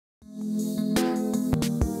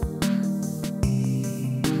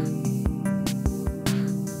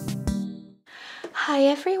Hi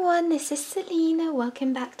everyone, this is Selina.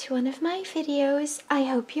 Welcome back to one of my videos. I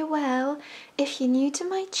hope you're well. If you're new to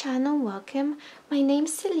my channel, welcome. My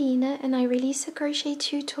name's Selina and I release a crochet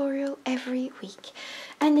tutorial every week.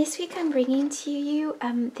 And this week I'm bringing to you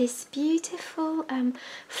this beautiful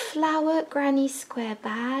flower granny square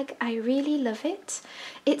bag. I really love it.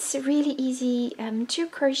 It's really easy to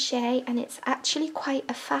crochet and it's actually quite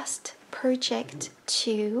a fast project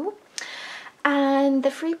too. And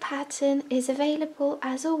the free pattern is available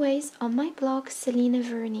as always on my blog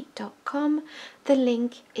selinaveronique.com. The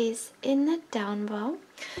link is in the down bar.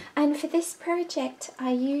 And for this project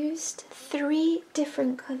I used 3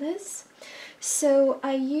 different colours. So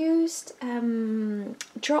I used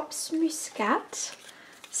Drops Muskat.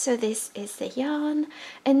 So this is the yarn,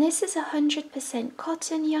 and this is 100%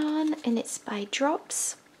 cotton yarn and it's by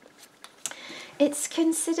Drops. It's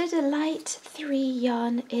considered a light 3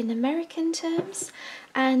 yarn in American terms,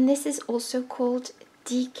 and this is also called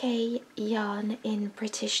DK yarn in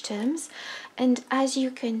British terms. And as you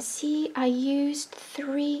can see, I used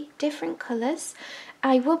 3 different colours.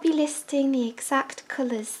 I will be listing the exact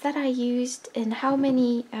colours that I used and how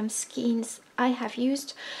many skeins I have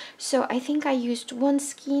used. So I think I used 1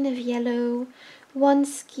 skein of yellow, 1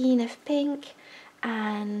 skein of pink,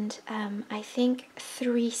 and I think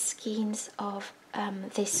 3 skeins of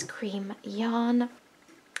this cream yarn.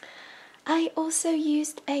 I also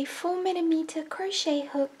used a 4mm crochet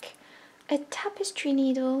hook, a tapestry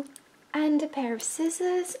needle and a pair of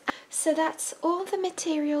scissors. So that's all the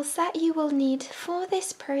materials that you will need for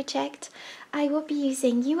this project. I will be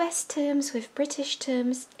using US terms with British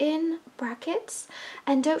terms in brackets,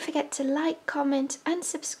 and don't forget to like, comment and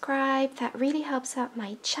subscribe. That really helps out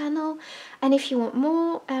my channel. And if you want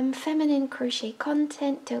more feminine crochet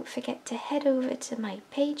content, don't forget to head over to my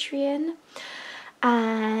Patreon.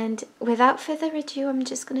 And without further ado, I'm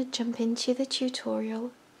just going to jump into the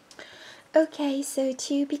tutorial. Okay, so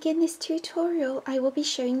to begin this tutorial, I will be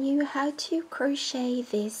showing you how to crochet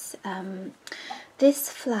this this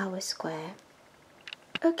flower square.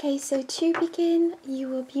 Okay, so to begin, you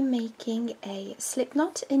will be making a slip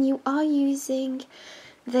knot, and you are using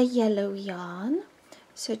the yellow yarn.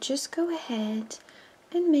 So just go ahead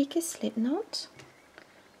and make a slip knot.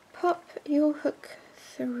 Pop your hook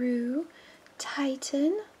through,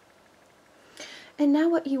 tighten. And now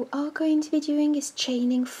what you are going to be doing is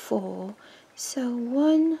chaining 4. So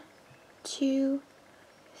 1, 2,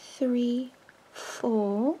 3,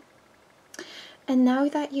 4. And now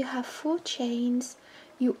that you have 4 chains,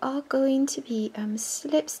 you are going to be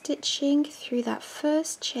slip stitching through that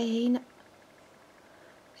first chain.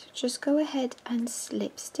 So just go ahead and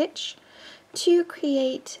slip stitch to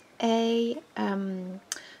create a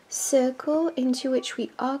circle into which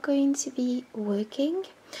we are going to be working.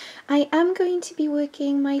 I am going to be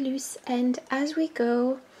working my loose end as we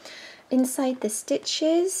go inside the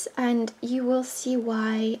stitches, and you will see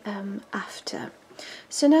why after.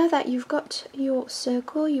 So now that you've got your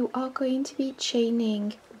circle, you are going to be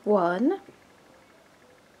chaining 1,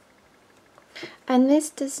 and this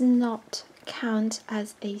does not count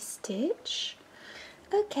as a stitch.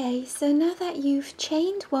 Okay, so now that you've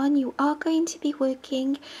chained 1, you are going to be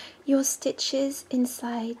working your stitches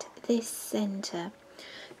inside this center.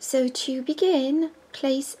 So to begin,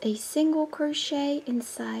 place a single crochet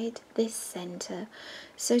inside this center.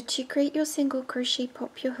 So to create your single crochet,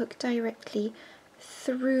 pop your hook directly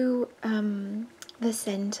through the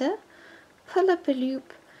center, pull up a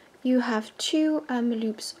loop. You have 2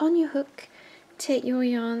 loops on your hook. Take your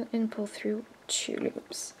yarn and pull through 2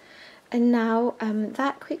 loops. And now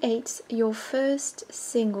that creates your first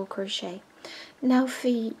single crochet. Now for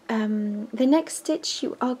the next stitch,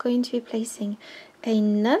 you are going to be placing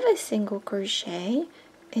another single crochet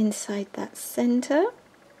inside that center,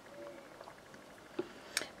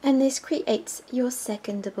 and this creates your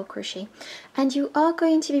second double crochet. And you are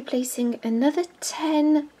going to be placing another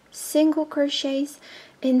 10 single crochets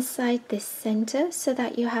inside this center, so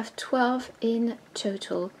that you have 12 in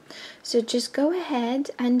total. So just go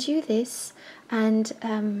ahead and do this, and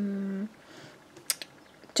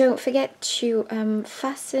don't forget to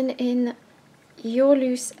fasten in your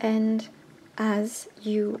loose end as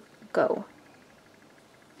you go.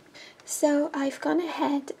 So I've gone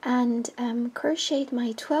ahead and crocheted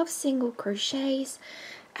my 12 single crochets,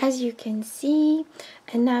 as you can see.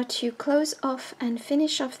 And now to close off and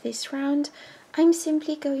finish off this round, I'm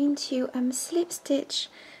simply going to slip stitch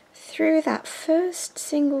through that first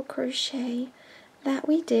single crochet that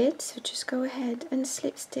we did. So just go ahead and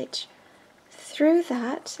slip stitch through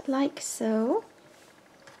that like so.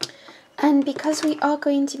 And because we are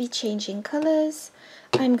going to be changing colors,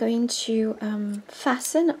 I'm going to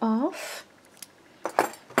fasten off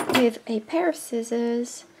with a pair of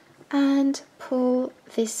scissors and pull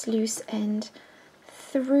this loose end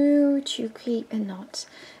through to create a knot.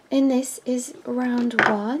 And this is round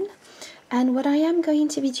 1, and what I am going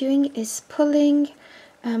to be doing is pulling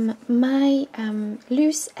my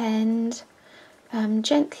loose end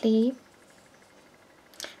gently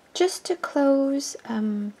just to close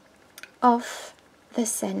off the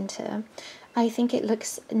center. I think it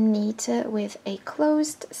looks neater with a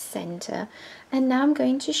closed center. And now I'm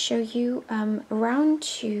going to show you round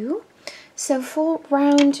 2. So for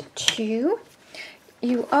round 2,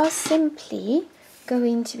 you are simply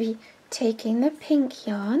going to be taking the pink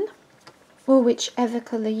yarn, or whichever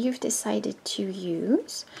color you've decided to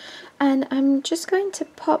use, and I'm just going to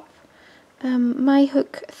pop my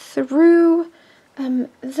hook through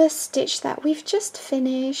the stitch that we've just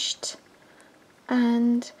finished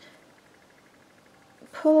and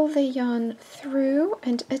pull the yarn through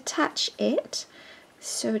and attach it.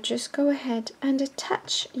 So just go ahead and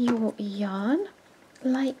attach your yarn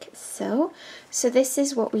like so. So this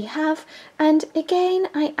is what we have, and again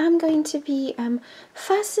I am going to be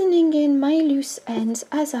fastening in my loose ends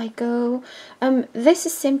as I go. This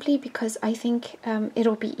is simply because I think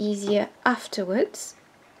it'll be easier afterwards,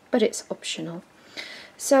 but it's optional.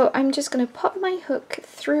 So I'm just going to pop my hook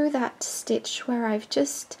through that stitch where I've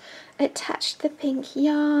just attached the pink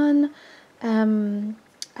yarn and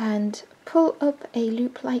pull up a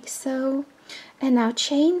loop like so, and now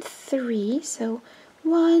chain 3. So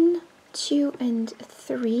 1, 2 and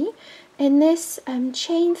 3, and this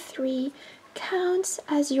chain 3 counts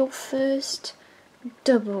as your first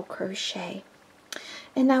double crochet.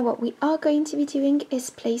 And now what we are going to be doing is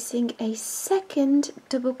placing a second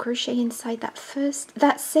double crochet inside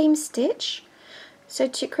that same stitch. So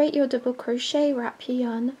to create your double crochet, wrap your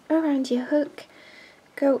yarn around your hook,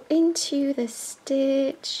 go into the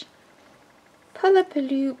stitch, pull up a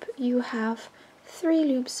loop. You have 3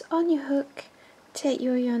 loops on your hook. Take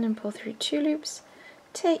your yarn and pull through 2 loops,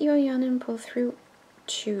 take your yarn and pull through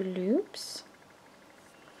 2 loops,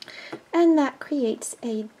 and that creates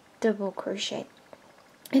a double crochet.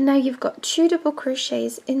 And now you've got 2 double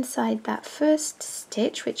crochets inside that first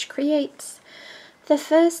stitch, which creates the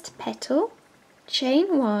first petal,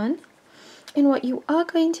 chain 1, and what you are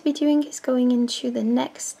going to be doing is going into the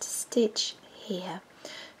next stitch here.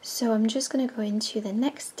 So I'm just going to go into the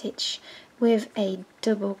next stitch with a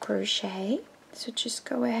double crochet. So just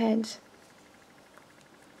go ahead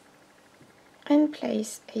and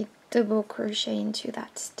place a double crochet into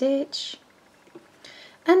that stitch,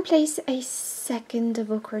 and place a second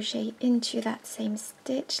double crochet into that same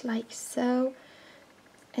stitch like so.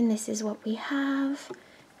 And this is what we have.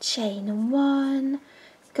 Chain 1,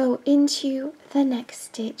 go into the next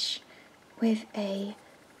stitch with a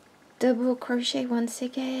double crochet once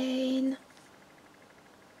again.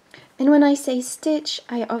 And when I say stitch,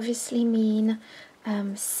 I obviously mean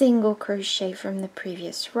single crochet from the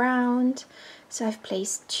previous round. So I've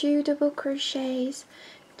placed 2 double crochets,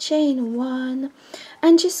 chain 1,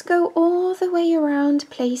 and just go all the way around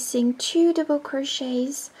placing 2 double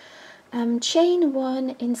crochets, chain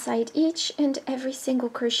 1 inside each and every single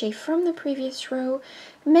crochet from the previous row,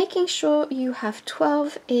 making sure you have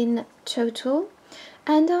 12 in total,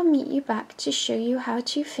 and I'll meet you back to show you how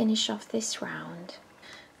to finish off this round.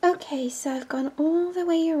 Okay, so I've gone all the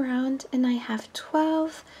way around and I have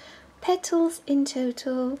 12 petals in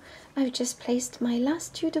total. I've just placed my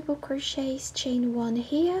last 2 double crochets, chain 1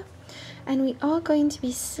 here, and we are going to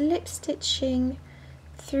be slip stitching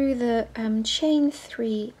through the chain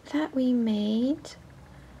 3 that we made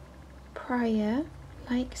prior,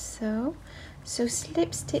 like so. So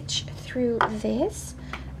slip stitch through this,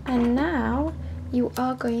 and now you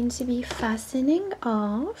are going to be fastening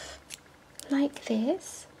off like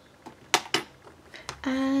this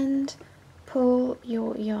and pull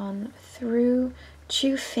your yarn through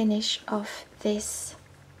to finish off this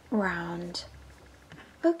round.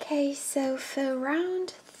 Okay, so for round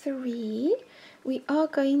 3 we are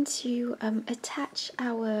going to attach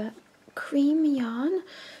our cream yarn.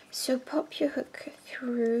 So pop your hook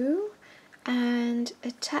through and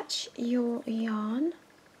attach your yarn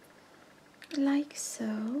like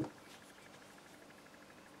so.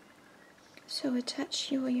 So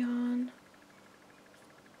attach your yarn,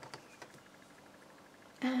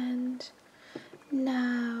 and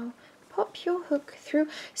now pop your hook through.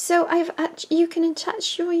 So you can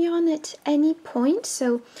attach your yarn at any point.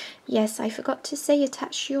 So yes, I forgot to say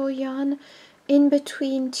attach your yarn in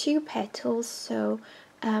between 2 petals. So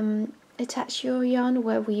attach your yarn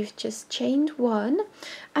where we've just chained 1.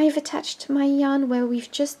 I've attached my yarn where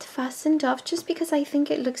we've just fastened off, just because I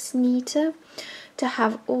think it looks neater to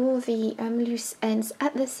have all the loose ends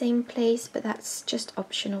at the same place, but that's just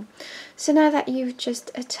optional. So now that you've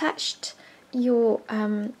just attached your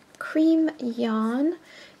cream yarn,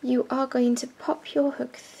 you are going to pop your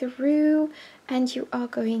hook through and you are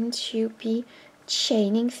going to be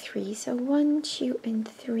chaining 3. So 1, 2 and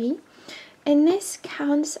 3, and this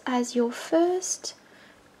counts as your first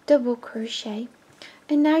double crochet.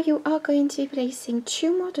 And now you are going to be placing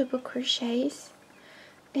 2 more double crochets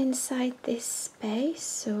inside this space,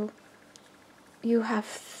 so you have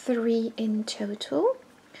 3 in total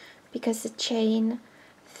because the chain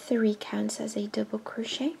 3 counts as a double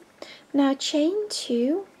crochet. Now chain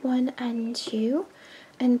 2, 1 and 2,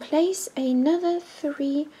 and place another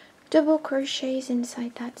 3 double crochets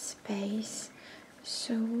inside that space.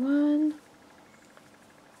 So 1,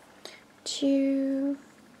 2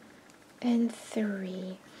 and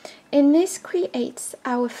 3, and this creates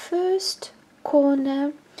our first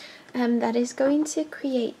corner that is going to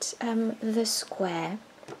create the square.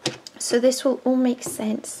 So this will all make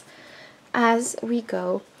sense as we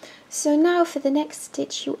go. So now for the next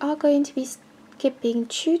stitch you are going to be skipping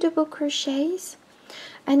 2 double crochets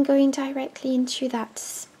and going directly into that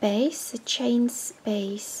space, the chain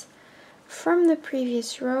space from the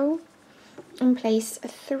previous row, and place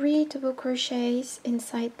 3 double crochets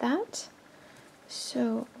inside that.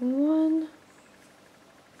 So 1,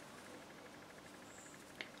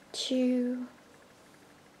 2,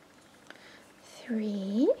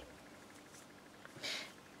 3,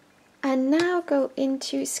 and now go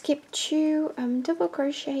into skip 2 double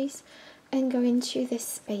crochets and go into this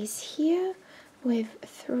space here with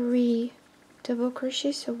 3 double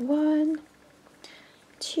crochets. So 1,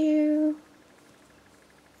 2,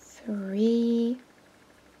 3.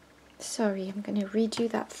 Sorry, I'm going to redo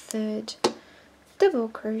that 3rd double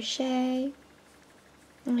crochet.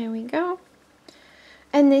 There we go.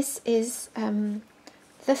 And this is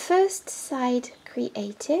the first side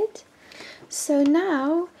created. So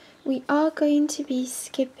now we are going to be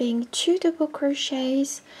skipping 2 double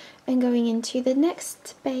crochets and going into the next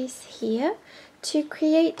space here to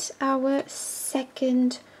create our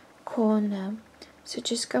second corner. So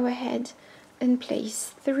just go ahead and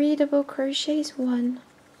place 3 double crochets, 1,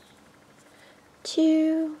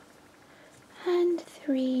 2 and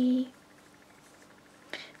 3,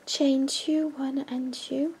 chain 2, 1 and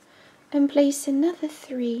 2, and place another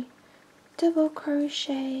 3 double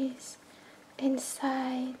crochets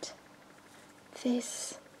inside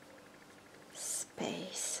this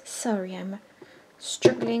space. Sorry, I'm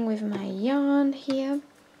struggling with my yarn here.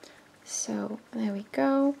 So there we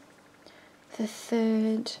go, the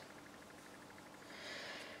 3rd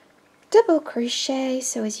double crochet.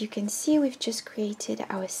 So as you can see, we've just created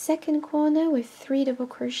our second corner with 3 double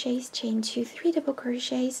crochets, chain 2, 3 double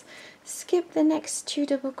crochets, skip the next 2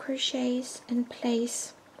 double crochets and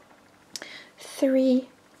place 3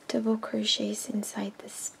 double crochets inside the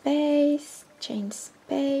space, chain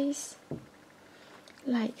space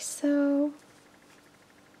like so.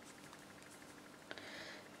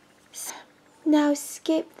 Now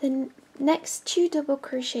skip the next 2 double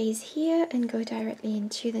crochets here and go directly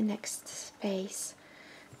into the next space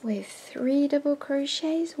with 3 double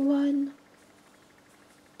crochets, 1,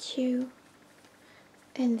 2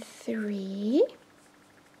 and 3.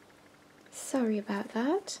 Sorry about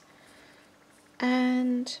that.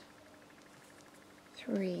 And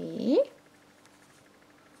 3.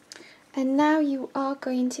 And now you are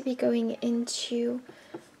going to be going into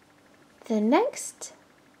the next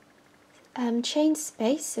chain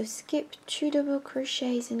space, so skip 2 double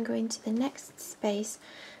crochets and go into the next space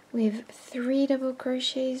with 3 double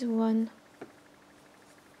crochets, 1,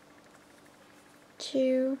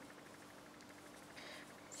 2,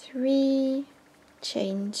 3,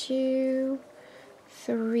 chain 2,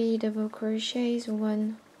 3 double crochets,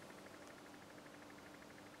 1,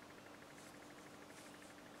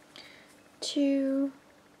 2,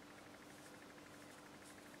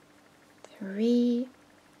 3.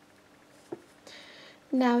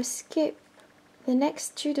 Now skip the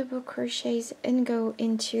next 2 double crochets and go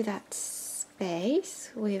into that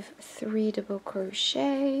space with 3 double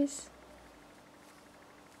crochets,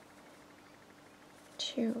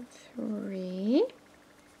 2, 3.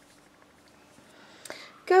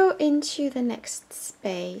 Go into the next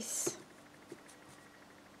space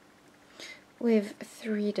with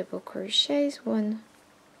 3 double crochets, 1,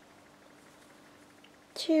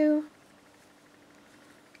 2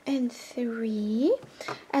 and 3,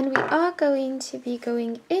 and we are going to be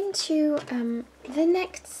going into the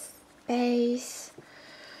next space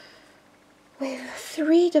with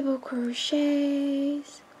 3 double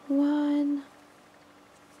crochets, 1,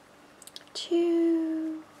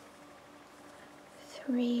 2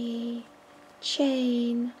 3,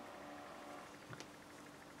 chain,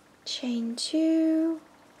 chain 2,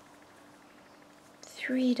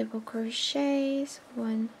 3 double crochets,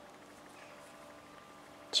 1,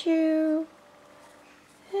 2,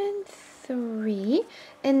 and 3,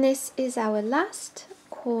 and this is our last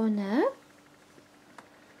corner.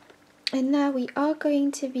 And now we are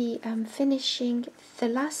going to be finishing the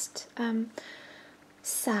last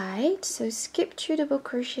side. So skip 2 double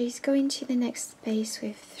crochets, go into the next space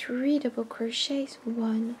with 3 double crochets,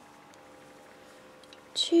 1,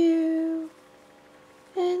 2,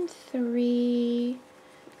 and 3.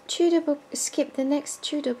 Skip the next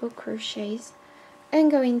 2 double crochets and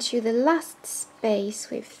go into the last space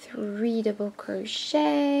with 3 double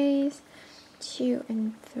crochets, 2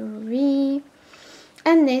 and 3.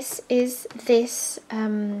 And this is this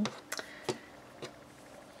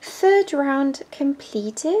third round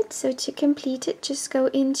completed. So to complete it, just go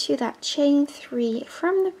into that chain 3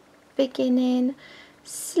 from the beginning,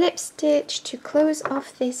 slip stitch to close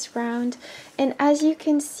off this round. And as you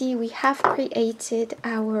can see, we have created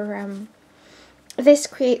our this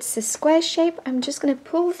creates a square shape. I'm just going to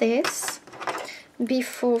pull this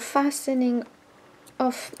before fastening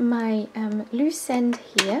off my loose end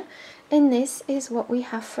here. And this is what we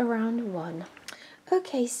have for round 1.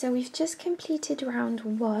 Okay, so we've just completed round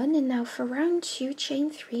 1, and now for round 2, chain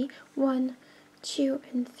 3, 1, 2,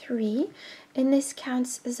 and 3, and this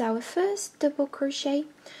counts as our first double crochet.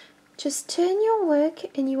 Just turn your work,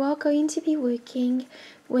 and you are going to be working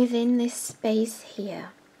within this space here.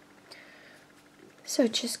 So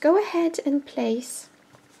just go ahead and place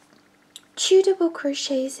 2 double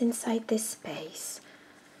crochets inside this space.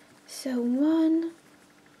 So 1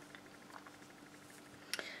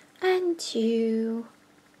 and 2,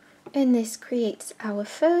 and this creates our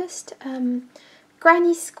first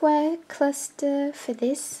granny square cluster for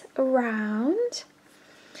this round.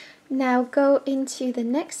 Now go into the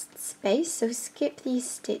next space, so skip these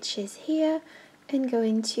stitches here and go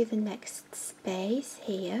into the next space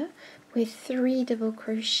here with 3 double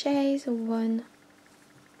crochets, 1,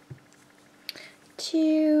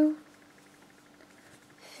 2,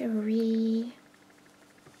 3,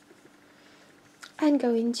 and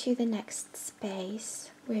go into the next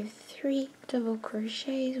space with 3 double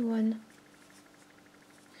crochets, 1,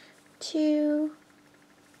 2,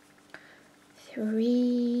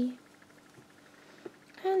 3,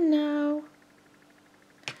 and now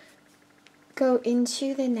go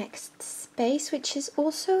into the next space, which is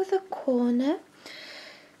also the corner.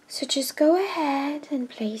 So just go ahead and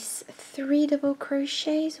place 3 double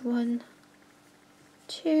crochets, 1,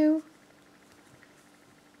 2,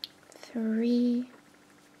 3,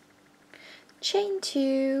 chain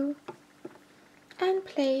 2, and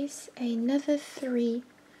place another 3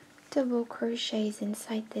 double crochets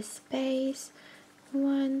inside this space,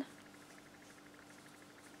 1,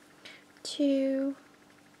 2,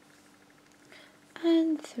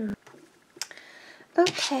 and 3.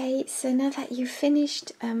 Okay, so now that you've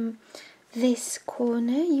finished this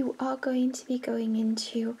corner, you are going to be going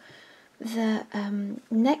into the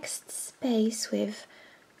next space with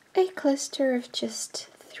a cluster of just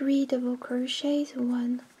 3 double crochets,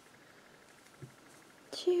 1,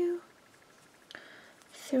 2,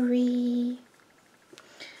 3.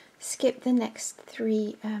 Skip the next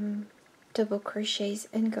 3 double crochets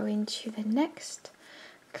and go into the next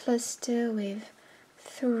cluster with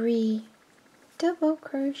 3 double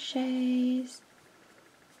crochets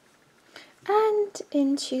and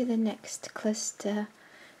into the next cluster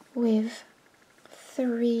with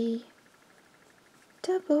 3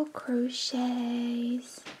 double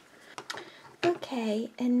crochets. Okay,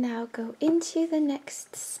 and now go into the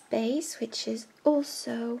next space, which is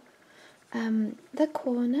also the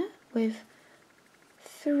corner, with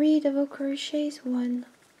 3 double crochets, 1,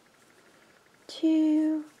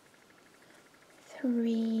 2,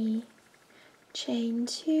 3, chain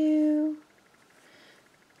 2,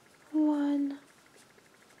 1,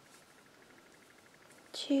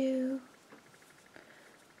 2,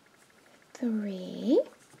 3.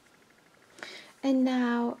 And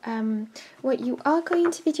now what you are going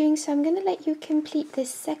to be doing, so I'm going to let you complete this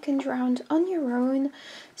second round on your own.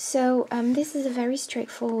 So this is a very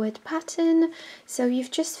straightforward pattern. So you've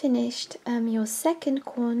just finished your second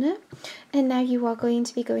corner, and now you are going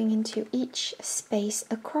to be going into each space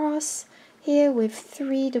across here with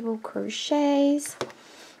 3 double crochets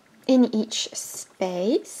in each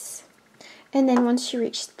space. And then once you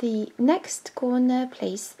reach the next corner,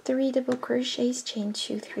 place 3 double crochets, chain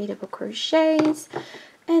 2, 3 double crochets,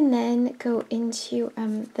 and then go into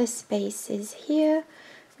the spaces here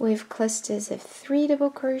with clusters of 3 double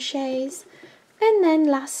crochets. And then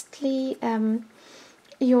lastly,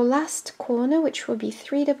 your last corner, which will be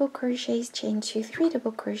 3 double crochets, chain 2, 3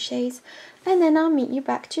 double crochets, and then I'll meet you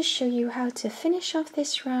back to show you how to finish off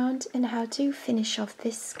this round and how to finish off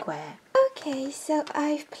this square. Okay, so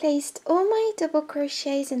I've placed all my double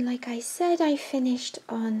crochets, and like I said, I finished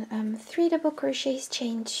on 3 double crochets,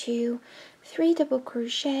 chain 2, 3 double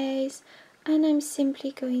crochets, and I'm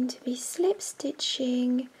simply going to be slip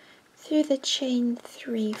stitching through the chain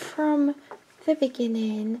 3 from the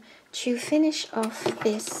beginning to finish off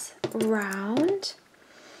this round.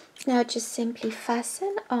 Now just simply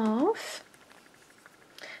fasten off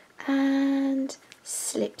and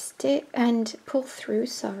slip stitch and pull through,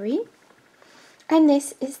 and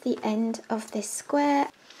this is the end of this square.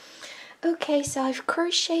 Okay, so I've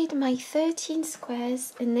crocheted my 13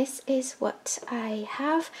 squares, and this is what I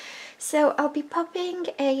have. So I'll be popping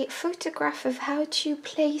a photograph of how to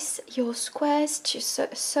place your squares to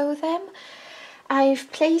sew them.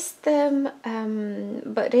 I've placed them,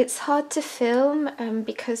 but it's hard to film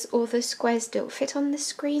because all the squares don't fit on the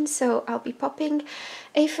screen, so I'll be popping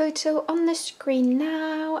a photo on the screen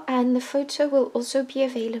now, and the photo will also be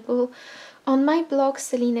available on my blog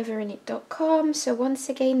selinaveronique.com. So once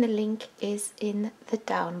again, the link is in the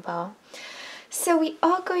down bar. So we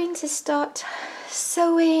are going to start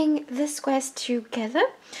sewing the squares together.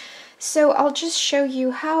 So I'll just show you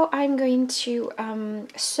how I'm going to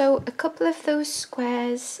sew a couple of those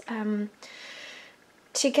squares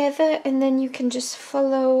together, and then you can just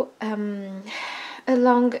follow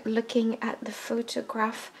along looking at the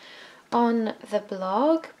photograph on the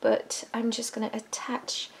blog. But I'm just going to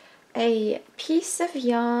attach a piece of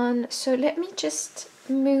yarn. So let me just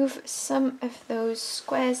move some of those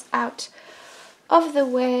squares out of the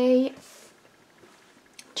way,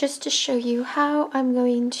 just to show you how I'm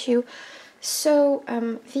going to sew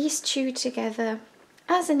these two together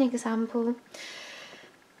as an example.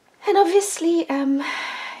 And obviously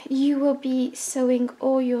you will be sewing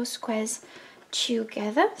all your squares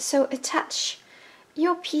together. So attach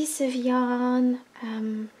your piece of yarn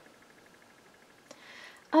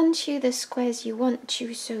onto the squares you want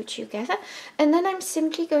to sew together, and then I'm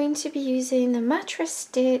simply going to be using the mattress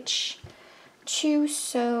stitch to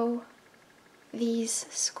sew these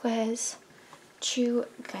squares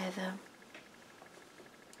together.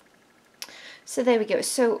 So there we go.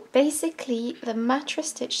 So basically the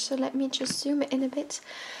mattress stitch, so let me just zoom in a bit.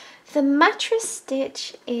 The mattress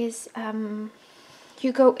stitch is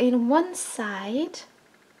you go in one side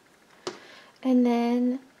and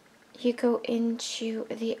then you go into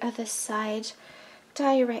the other side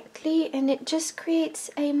directly, and it just creates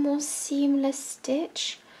a more seamless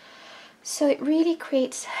stitch. So it really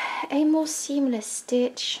creates a more seamless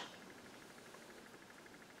stitch.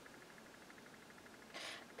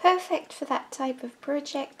 Perfect for that type of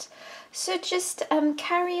project. So just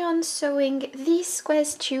carry on sewing these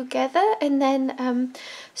squares together, and then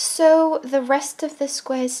sew the rest of the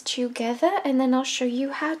squares together, and then I'll show you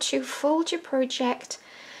how to fold your project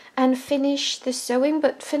and finish the sewing.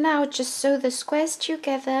 But for now, just sew the squares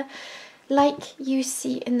together like you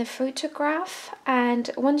see in the photograph, and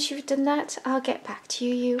once you've done that, I'll get back to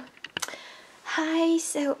you. Hi,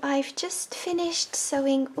 so I've just finished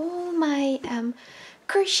sewing all my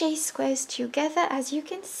crochet squares together, as you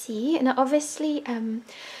can see, and obviously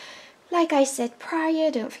like I said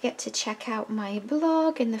prior, don't forget to check out my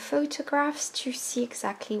blog and the photographs to see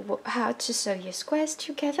exactly how to sew your squares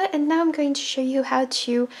together. And now I'm going to show you how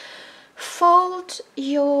to fold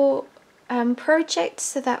your project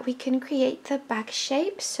so that we can create the bag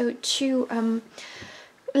shape. So to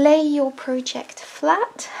lay your project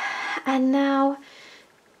flat, and now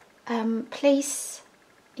place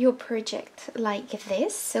your project like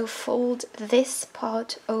this. So fold this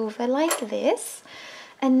part over like this,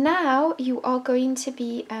 and now you are going to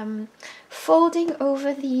be folding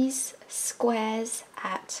over these squares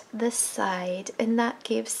at the side, and that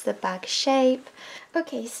gives the bag shape.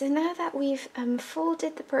 Okay, so now that we've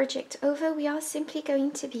folded the project over, we are simply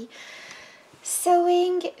going to be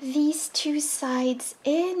sewing these two sides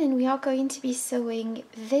in, and we are going to be sewing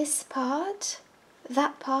this part,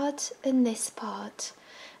 that part, and this part,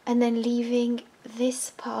 and then leaving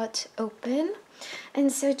this part open.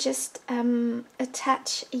 And so just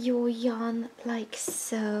attach your yarn like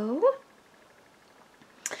so.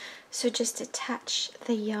 So just attach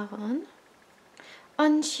the yarn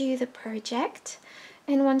onto the project,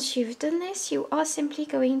 and once you've done this, you are simply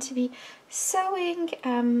going to be sewing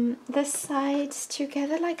the sides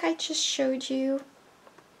together like I just showed you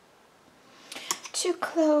to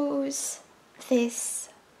close this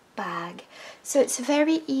bag. So it's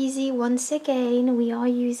very easy. Once again, we are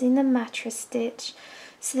using the mattress stitch,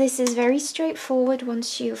 so this is very straightforward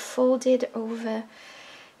once you've folded over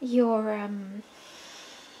your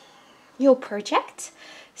project.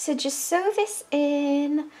 So just sew this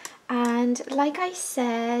in, and like I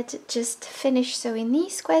said, just finish sewing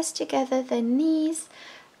these squares together, then these,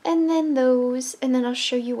 and then those, and then I'll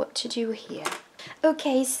show you what to do here.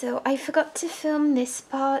 Okay, so I forgot to film this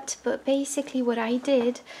part, but basically what I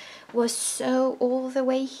did was sew all the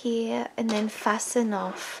way here and then fasten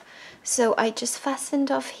off. So I just fastened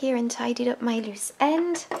off here and tidied up my loose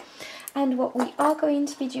end. And what we are going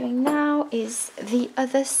to be doing now is the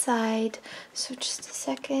other side. So just a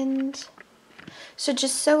second. So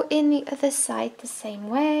just sew in the other side the same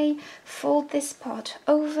way, fold this part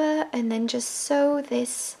over, and then just sew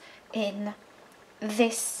this in,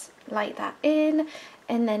 this like that in,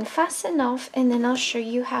 and then fasten off, and then I'll show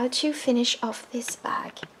you how to finish off this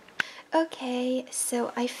bag. Okay,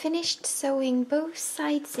 so I finished sewing both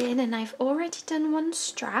sides in, and I've already done one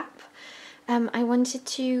strap. I wanted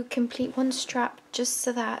to complete one strap just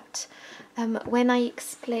so that when I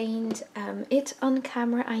explained it on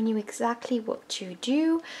camera, I knew exactly what to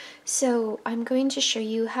do. So I'm going to show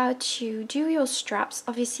you how to do your straps.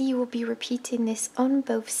 Obviously, you will be repeating this on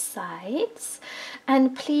both sides.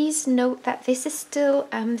 And please note that this is still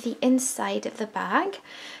the inside of the bag,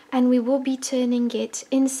 and we will be turning it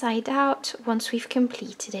inside out once we've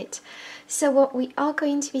completed it. So what we are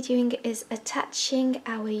going to be doing is attaching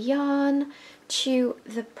our yarn to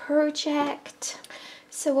the project.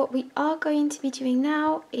 So what we are going to be doing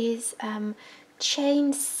now is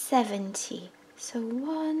chain 70. So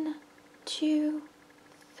 1, 2,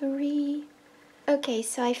 3. Okay,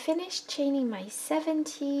 so I finished chaining my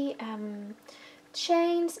 70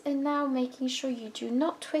 chains, and now making sure you do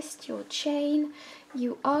not twist your chain,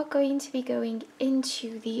 you are going to be going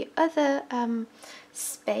into the other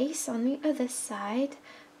space on the other side,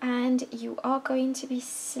 and you are going to be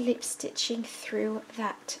slip stitching through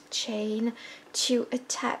that chain to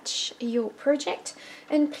attach your project.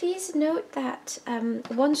 And please note that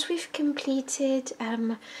once we've completed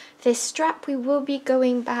this strap, we will be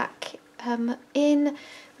going back in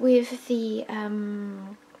with the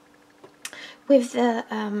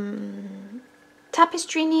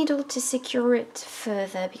tapestry needle to secure it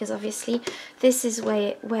further, because obviously this is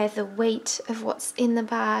where the weight of what's in the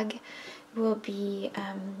bag will be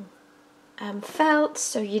felt,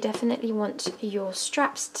 so you definitely want your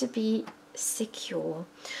straps to be secure.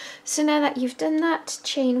 So now that you've done that,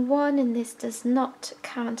 chain 1, and this does not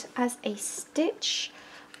count as a stitch.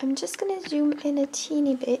 I'm just going to zoom in a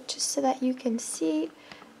teeny bit just so that you can see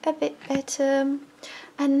a bit better.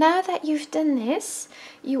 And now that you've done this,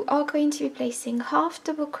 you are going to be placing half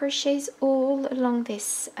double crochets all along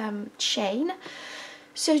this chain.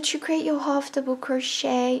 So to create your half double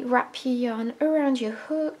crochet, wrap your yarn around your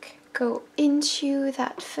hook, go into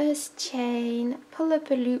that first chain, pull up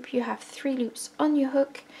a loop. You have 3 loops on your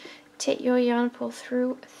hook, take your yarn, pull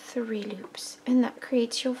through 3 loops, and that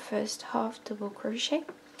creates your first half double crochet.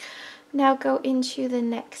 Now go into the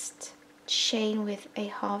next chain with a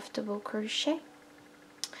half double crochet,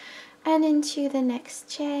 and into the next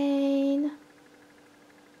chain,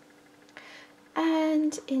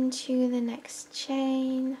 and into the next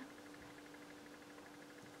chain,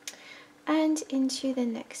 and into the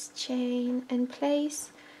next chain, and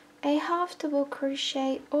place a half double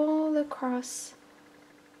crochet all across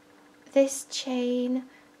this chain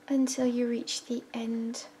until you reach the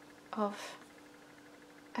end of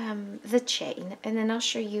the chain, and then I'll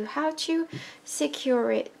show you how to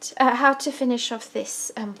secure it, how to finish off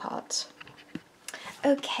this part.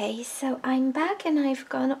 Okay, so I'm back and I've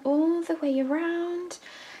gone all the way around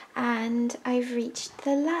and I've reached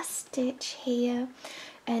the last stitch here,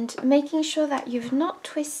 and making sure that you've not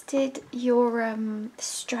twisted your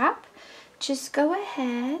strap, just go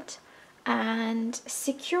ahead and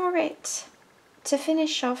secure it. To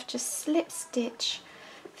finish off, just slip stitch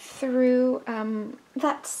through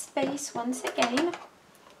that space once again.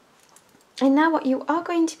 And now what you are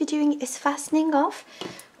going to be doing is fastening off,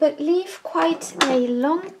 but leave quite a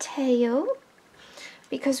long tail,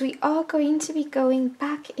 because we are going to be going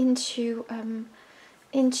back into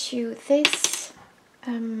this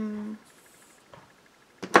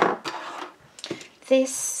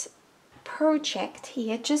this project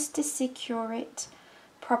here, just to secure it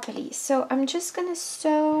properly. So I'm just going to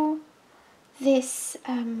sew this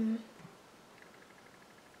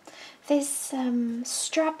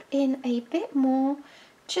strap in a bit more,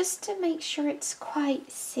 just to make sure it's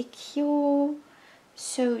quite secure.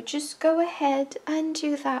 So just go ahead and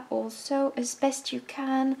do that also as best you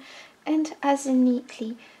can, and as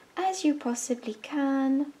neatly as you possibly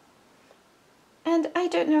can. And I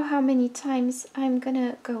don't know how many times I'm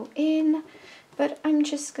gonna go in but I'm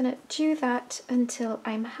just gonna do that until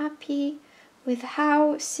I'm happy with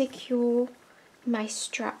how secure my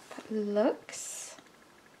strap looks.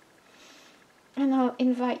 And I'll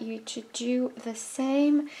invite you to do the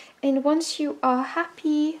same. And once you are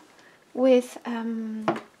happy with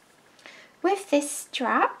this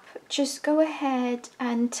strap, just go ahead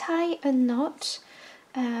and tie a knot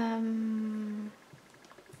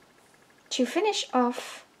to finish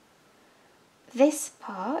off this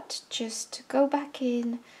part. Just go back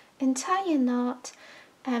in and tie a knot,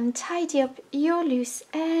 tidy up your loose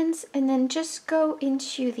ends, and then just go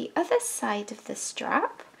into the other side of the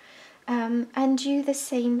strap and do the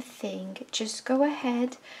same thing. Just go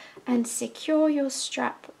ahead and secure your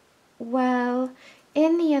strap well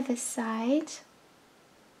in the other side.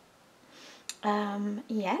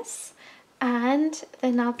 Yes, and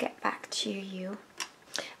then I'll get back to you.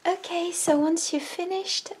 Okay, so once you've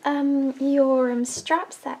finished your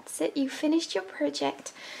straps, that's it, you finished your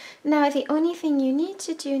project. Now the only thing you need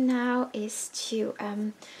to do now is to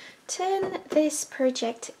turn this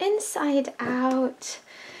project inside out.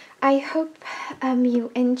 I hope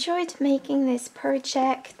you enjoyed making this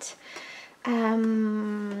project.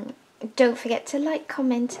 Don't forget to like,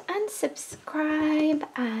 comment and subscribe,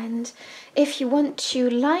 and if you want to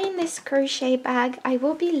line this crochet bag, I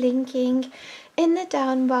will be linking in the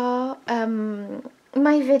down bar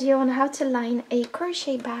my video on how to line a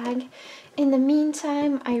crochet bag. In the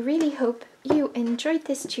meantime, I really hope you enjoyed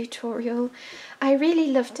this tutorial. I really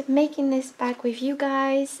loved making this bag with you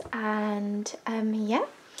guys, and yeah,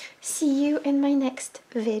 see you in my next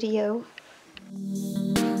video.